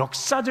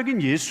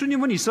역사적인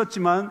예수님은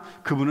있었지만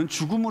그분은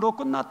죽음으로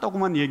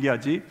끝났다고만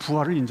얘기하지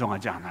부활을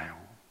인정하지 않아요.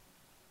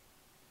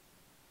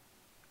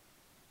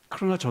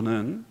 그러나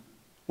저는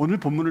오늘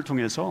본문을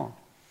통해서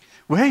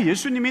왜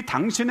예수님이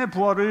당신의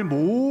부활을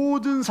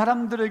모든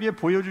사람들에게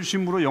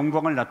보여주심으로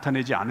영광을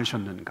나타내지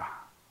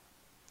않으셨는가?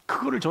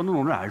 그거를 저는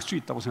오늘 알 수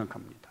있다고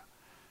생각합니다.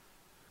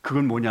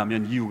 그건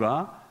뭐냐면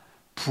이유가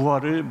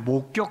부활을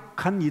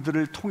목격한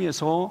이들을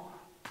통해서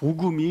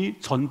복음이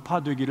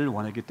전파되기를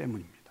원하기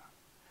때문입니다.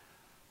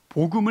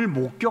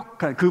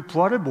 그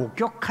부활을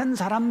목격한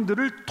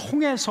사람들을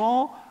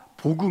통해서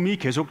복음이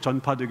계속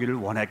전파되기를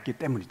원했기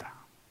때문이다.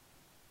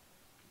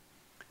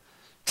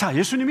 자,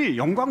 예수님이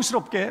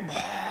영광스럽게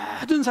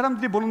모든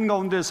사람들이 보는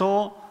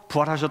가운데서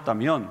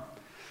부활하셨다면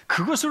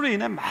그것으로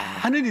인해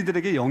많은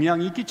이들에게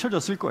영향이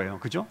끼쳐졌을 거예요.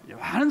 그죠?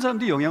 많은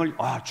사람들이 영향을,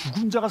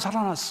 죽은 자가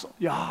살아났어.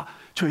 야,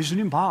 저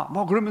예수님 봐.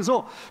 막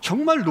그러면서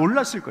정말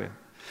놀랐을 거예요.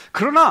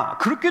 그러나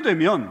그렇게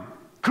되면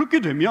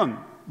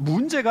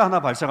문제가 하나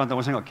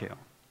발생한다고 생각해요.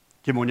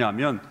 그게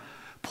뭐냐면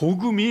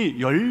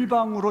복음이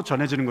열방으로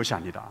전해지는 것이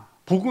아니라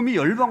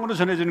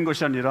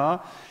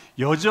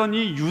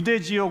여전히 유대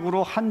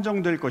지역으로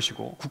한정될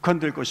것이고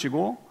국한될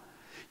것이고,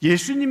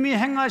 예수님이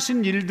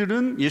행하신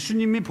일들은,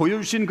 예수님이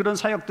보여주신 그런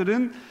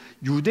사역들은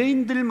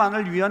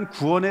유대인들만을 위한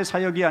구원의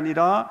사역이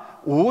아니라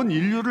온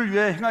인류를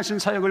위해 행하신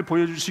사역을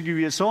보여주시기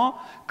위해서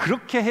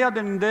그렇게 해야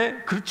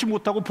되는데 그렇지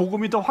못하고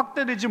복음이 더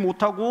확대되지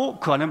못하고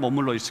그 안에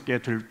머물러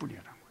있게 될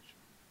뿐이라는 거죠.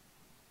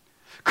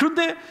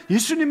 그런데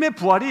예수님의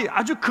부활이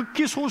아주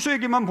극히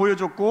소수에게만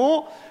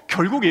보여졌고,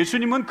 결국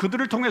예수님은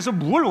그들을 통해서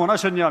무엇을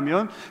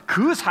원하셨냐면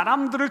그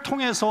사람들을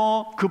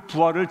통해서 그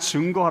부활을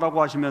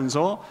증거하라고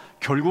하시면서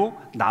결국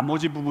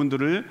나머지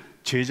부분들을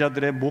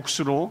제자들의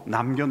몫으로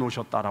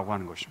남겨놓으셨다라고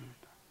하는 것입니다.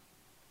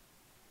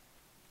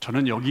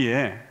 저는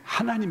여기에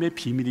하나님의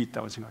비밀이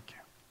있다고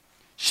생각해요.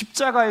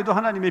 십자가에도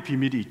하나님의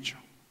비밀이 있죠.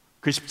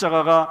 그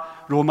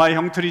십자가가 로마의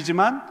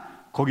형틀이지만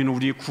거기는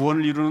우리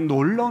구원을 이루는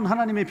놀라운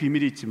하나님의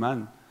비밀이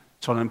있지만,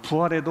 저는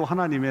부활에도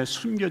하나님의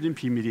숨겨진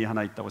비밀이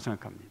하나 있다고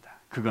생각합니다.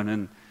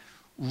 그거는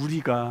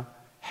우리가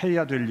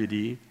해야 될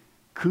일이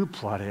그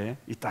부활에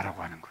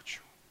있다라고 하는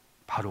거죠.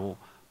 바로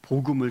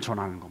복음을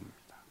전하는 겁니다.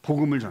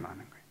 복음을 전하는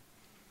거예요.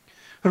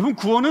 여러분,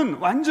 구원은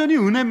완전히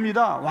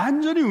은혜입니다.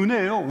 완전히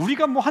은혜예요.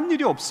 우리가 뭐 한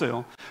일이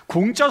없어요.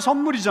 공짜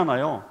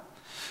선물이잖아요.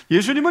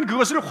 예수님은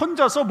그것을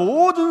혼자서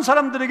모든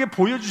사람들에게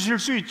보여주실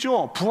수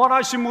있죠.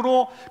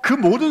 부활하심으로 그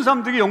모든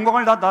사람들에게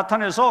영광을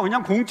나타내서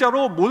그냥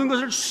공짜로 모든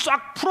것을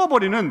싹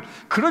풀어버리는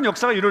그런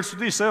역사가 이룰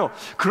수도 있어요.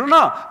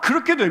 그러나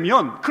그렇게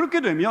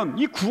되면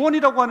이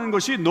구원이라고 하는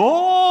것이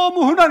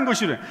너무 흔한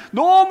것이 돼,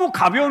 너무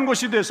가벼운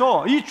것이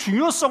돼서 이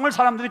중요성을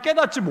사람들이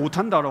깨닫지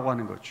못한다라고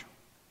하는 거죠.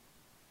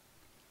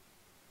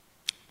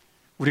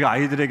 우리가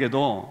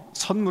아이들에게도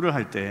선물을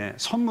할 때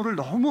선물을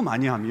너무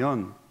많이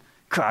하면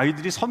그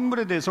아이들이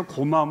선물에 대해서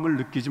고마움을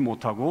느끼지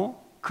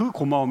못하고 그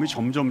고마움이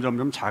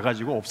점점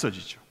작아지고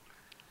없어지죠.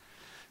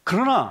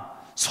 그러나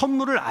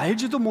선물을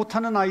알지도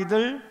못하는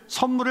아이들,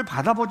 선물을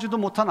받아보지도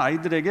못한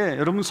아이들에게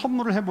여러분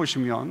선물을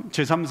해보시면,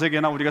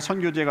 제3세계나 우리가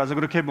선교지에 가서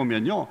그렇게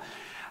해보면요,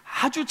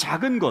 아주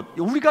작은 것,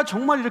 우리가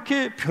정말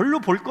이렇게 별로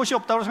볼 것이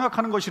없다고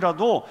생각하는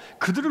것이라도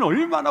그들은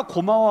얼마나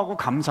고마워하고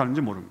감사하는지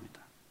모릅니다.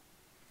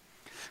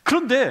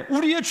 그런데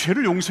우리의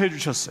죄를 용서해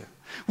주셨어요.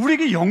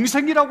 우리에게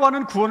영생이라고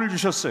하는 구원을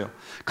주셨어요.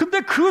 근데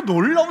그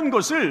놀라운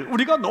것을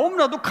우리가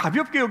너무나도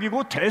가볍게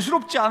여기고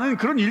대수롭지 않은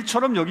그런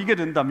일처럼 여기게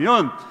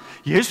된다면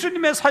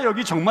예수님의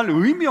사역이 정말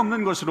의미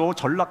없는 것으로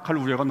전락할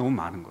우려가 너무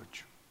많은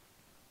거죠.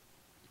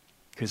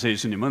 그래서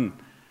예수님은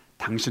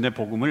당신의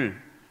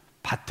복음을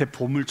밭의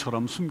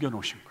보물처럼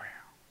숨겨놓으신 거예요.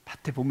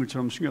 밭의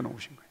보물처럼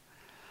숨겨놓으신 거예요.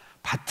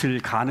 밭을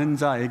가는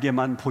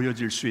자에게만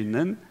보여질 수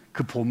있는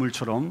그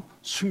보물처럼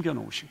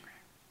숨겨놓으신 거예요.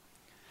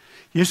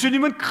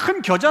 예수님은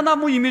큰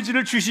겨자나무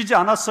이미지를 주시지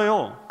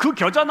않았어요. 그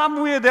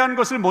겨자나무에 대한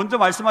것을 먼저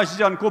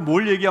말씀하시지 않고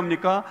뭘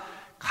얘기합니까?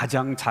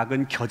 가장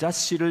작은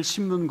겨자씨를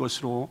심는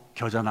것으로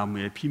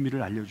겨자나무의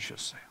비밀을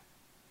알려주셨어요.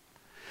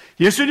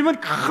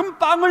 예수님은 큰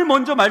빵을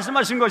먼저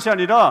말씀하신 것이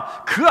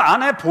아니라 그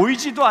안에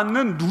보이지도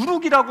않는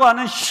누룩이라고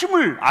하는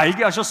힘을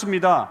알게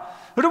하셨습니다.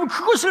 여러분,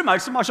 그것을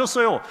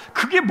말씀하셨어요.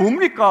 그게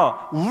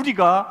뭡니까?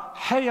 우리가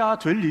해야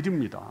될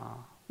일입니다.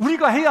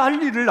 우리가 해야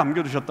할 일을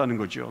남겨두셨다는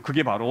거죠.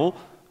 그게 바로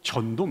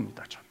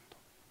전도입니다. 전도.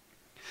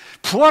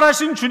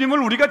 부활하신 주님을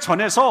우리가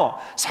전해서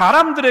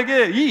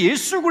사람들에게 이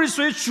예수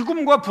그리스도의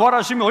죽음과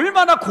부활하심이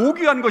얼마나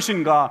고귀한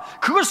것인가,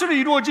 그것으로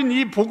이루어진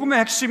이 복음의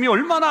핵심이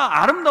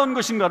얼마나 아름다운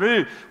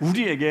것인가를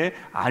우리에게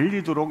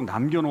알리도록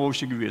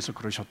남겨놓으시기 위해서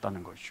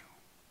그러셨다는 거죠.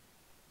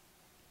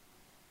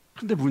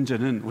 그런데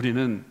문제는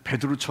우리는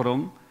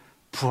베드로처럼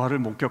부활을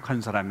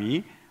목격한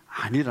사람이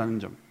아니라는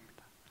점입니다.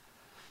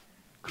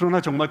 그러나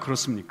정말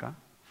그렇습니까?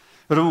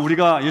 여러분,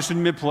 우리가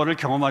예수님의 부활을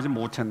경험하지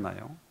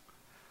못했나요?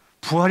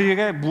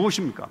 부활이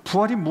무엇입니까?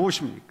 부활이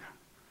무엇입니까?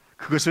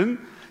 그것은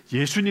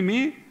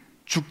예수님이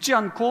죽지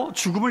않고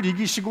죽음을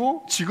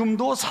이기시고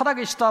지금도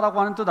살아계시다라고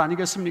하는 뜻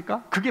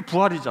아니겠습니까? 그게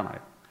부활이잖아요.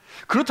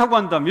 그렇다고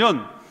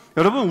한다면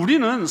여러분,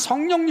 우리는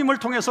성령님을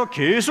통해서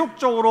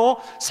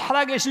계속적으로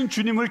살아계신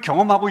주님을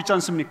경험하고 있지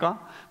않습니까?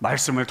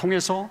 말씀을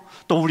통해서,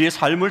 또 우리의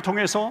삶을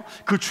통해서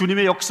그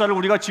주님의 역사를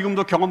우리가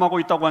지금도 경험하고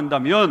있다고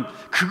한다면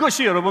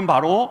그것이 여러분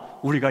바로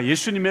우리가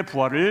예수님의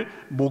부활을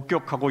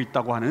목격하고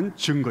있다고 하는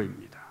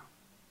증거입니다.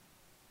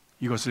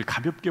 이것을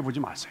가볍게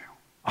보지 마세요.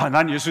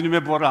 난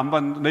예수님의 부활을 안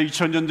봤는데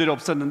 2000년 전에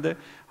없었는데.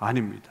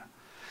 아닙니다.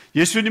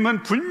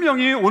 예수님은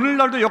분명히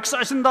오늘날도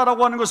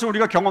역사하신다라고 하는 것을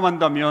우리가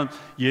경험한다면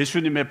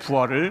예수님의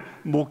부활을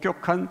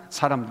목격한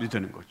사람들이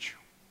되는 거죠.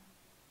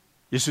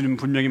 예수님은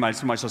분명히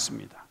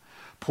말씀하셨습니다.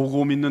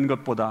 보고 믿는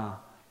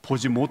것보다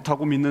보지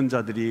못하고 믿는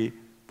자들이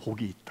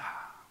복이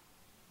있다.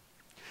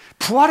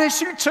 부활의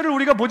실체를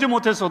우리가 보지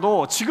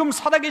못했어도 지금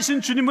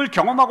살아계신 주님을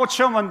경험하고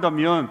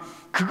체험한다면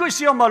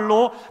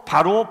그것이야말로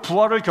바로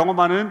부활을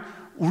경험하는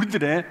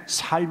우리들의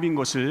삶인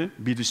것을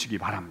믿으시기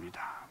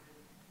바랍니다.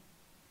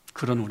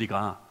 그런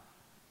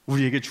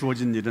우리에게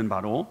주어진 일은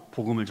바로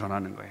복음을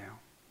전하는 거예요.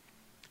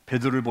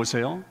 베드로를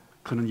보세요.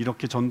 그는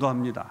이렇게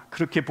전도합니다.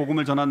 그렇게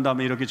복음을 전한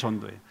다음에 이렇게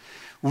전도해요.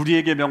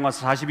 우리에게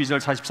명하사 42절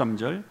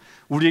 43절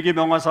우리에게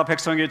명하사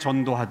백성에게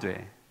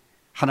전도하되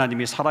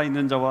하나님이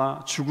살아있는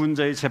자와 죽은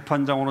자의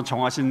재판장으로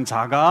정하신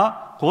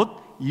자가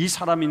곧 이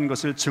사람인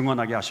것을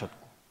증언하게 하셨고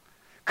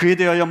그에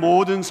대하여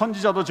모든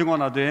선지자도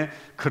증언하되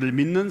그를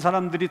믿는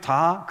사람들이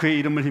다 그의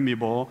이름을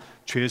힘입어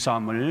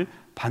죄사함을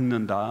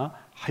받는다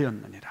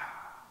하였느니라.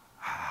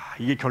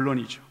 이게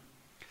결론이죠.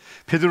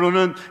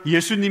 베드로는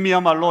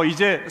예수님이야말로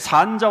이제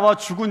산 자와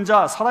죽은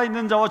자,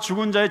 살아있는 자와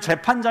죽은 자의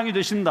재판장이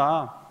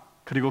되신다.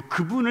 그리고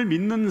그분을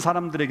믿는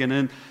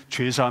사람들에게는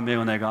죄사함의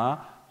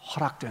은혜가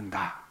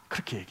허락된다.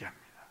 그렇게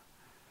얘기합니다.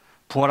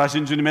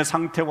 부활하신 주님의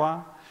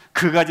상태와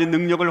그 가진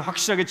능력을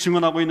확실하게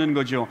증언하고 있는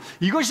거죠.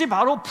 이것이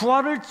바로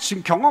부활을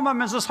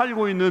경험하면서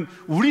살고 있는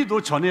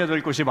우리도 전해야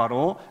될 것이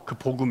바로 그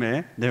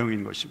복음의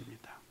내용인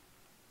것입니다.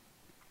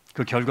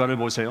 그 결과를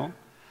보세요.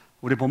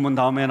 우리 본문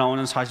다음에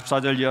나오는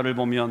 44절 이하를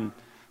보면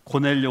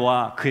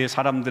고넬료와 그의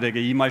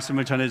사람들에게 이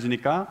말씀을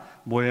전해주니까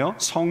뭐예요?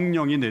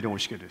 성령이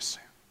내려오시게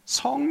됐어요.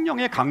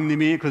 성령의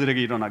강림이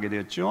그들에게 일어나게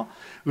되었죠.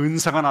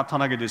 은사가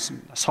나타나게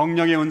됐습니다.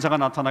 성령의 은사가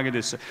나타나게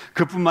됐어요.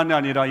 그뿐만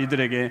아니라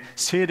이들에게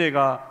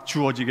세례가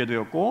주어지게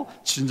되었고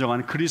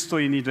진정한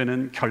그리스도인이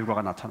되는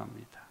결과가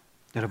나타납니다.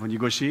 여러분,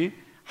 이것이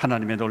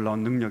하나님의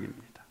놀라운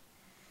능력입니다.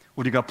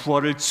 우리가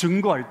부활을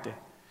증거할 때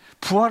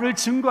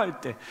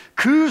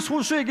그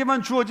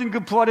소수에게만 주어진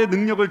그 부활의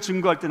능력을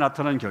증거할 때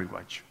나타나는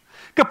결과죠.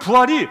 그러니까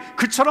부활이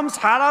그처럼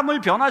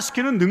사람을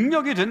변화시키는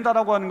능력이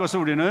된다라고 하는 것을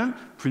우리는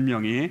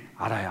분명히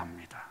알아야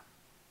합니다.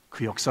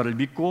 그 역사를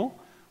믿고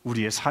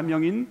우리의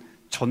사명인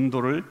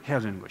전도를 해야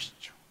되는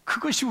것이죠.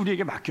 그것이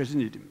우리에게 맡겨진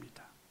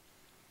일입니다.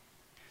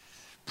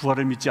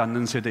 부활을 믿지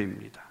않는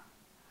세대입니다.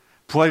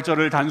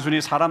 부활절을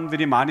단순히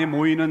사람들이 많이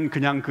모이는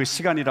그냥 그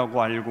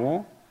시간이라고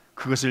알고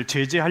그것을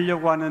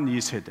제재하려고 하는 이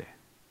세대,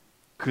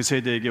 그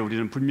세대에게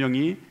우리는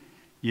분명히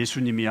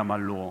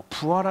예수님이야말로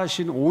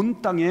부활하신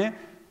온 땅의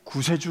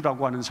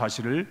구세주라고 하는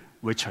사실을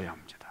외쳐야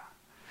합니다.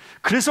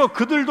 그래서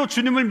그들도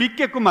주님을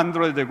믿게끔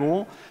만들어야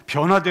되고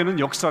변화되는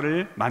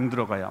역사를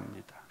만들어 가야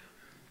합니다.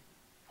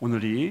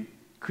 오늘이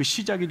그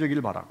시작이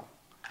되길 바라고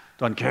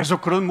또한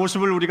계속 그런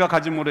모습을 우리가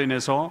가짐으로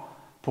인해서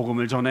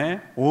복음을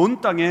전해 온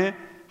땅에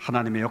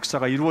하나님의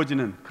역사가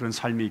이루어지는 그런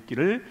삶이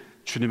있기를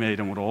주님의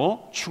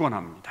이름으로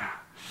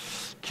축원합니다.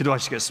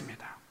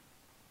 기도하시겠습니다.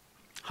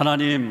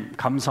 하나님,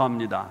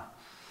 감사합니다.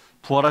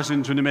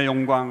 부활하신 주님의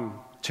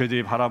영광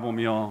저희들이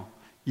바라보며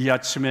이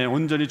아침에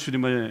온전히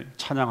주님을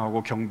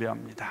찬양하고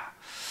경배합니다.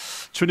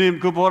 주님,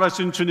 그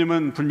부활하신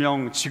주님은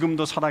분명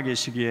지금도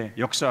살아계시기에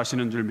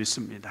역사하시는 줄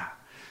믿습니다.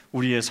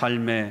 우리의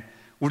삶에,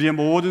 우리의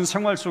모든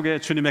생활 속에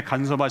주님의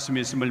간섭하심이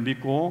있음을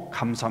믿고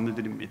감사함을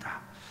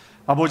드립니다.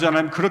 아버지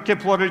하나님, 그렇게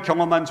부활을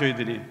경험한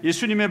저희들이,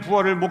 예수님의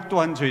부활을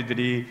목도한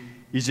저희들이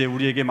이제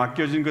우리에게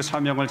맡겨진 그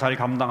사명을 잘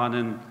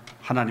감당하는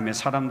하나님의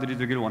사람들이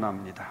되길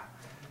원합니다.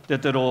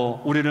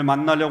 때때로 우리를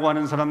만나려고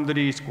하는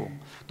사람들이 있고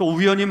또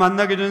우연히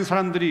만나게 되는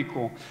사람들이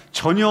있고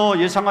전혀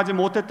예상하지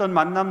못했던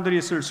만남들이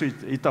있을 수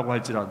있다고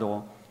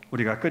할지라도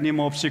우리가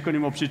끊임없이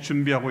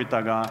준비하고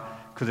있다가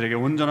그들에게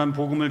온전한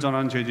복음을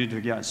전하는 저희들이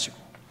되게 하시고,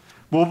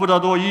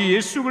 무엇보다도 이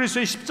예수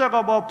그리스도의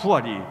십자가와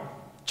부활이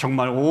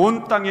정말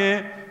온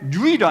땅의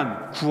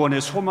유일한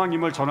구원의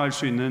소망임을 전할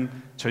수 있는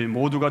저희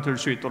모두가 될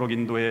수 있도록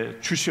인도해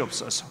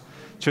주시옵소서.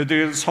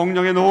 저희들에게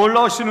성령의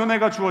놀라우신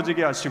은혜가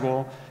주어지게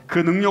하시고 그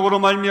능력으로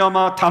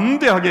말미암아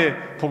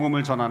담대하게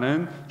복음을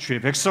전하는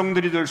주의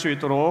백성들이 될 수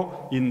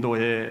있도록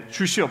인도해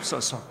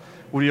주시옵소서.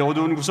 우리의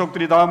어두운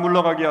구석들이 다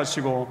물러가게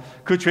하시고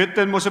그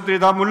죄된 모습들이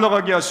다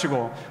물러가게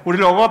하시고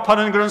우리를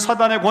억압하는 그런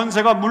사단의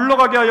권세가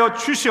물러가게 하여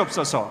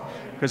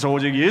주시옵소서. 그래서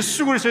오직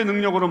예수 그리스도의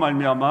능력으로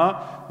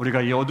말미암아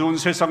우리가 이 어두운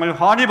세상을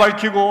환히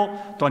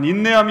밝히고 또한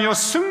인내하며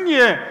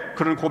승리의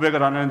그런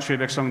고백을 하는 주의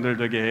백성들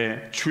되게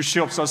해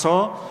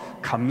주시옵소서.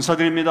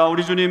 감사드립니다.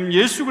 우리 주님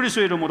예수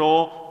그리스도의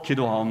이름으로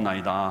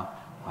기도하옵나이다.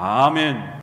 아멘.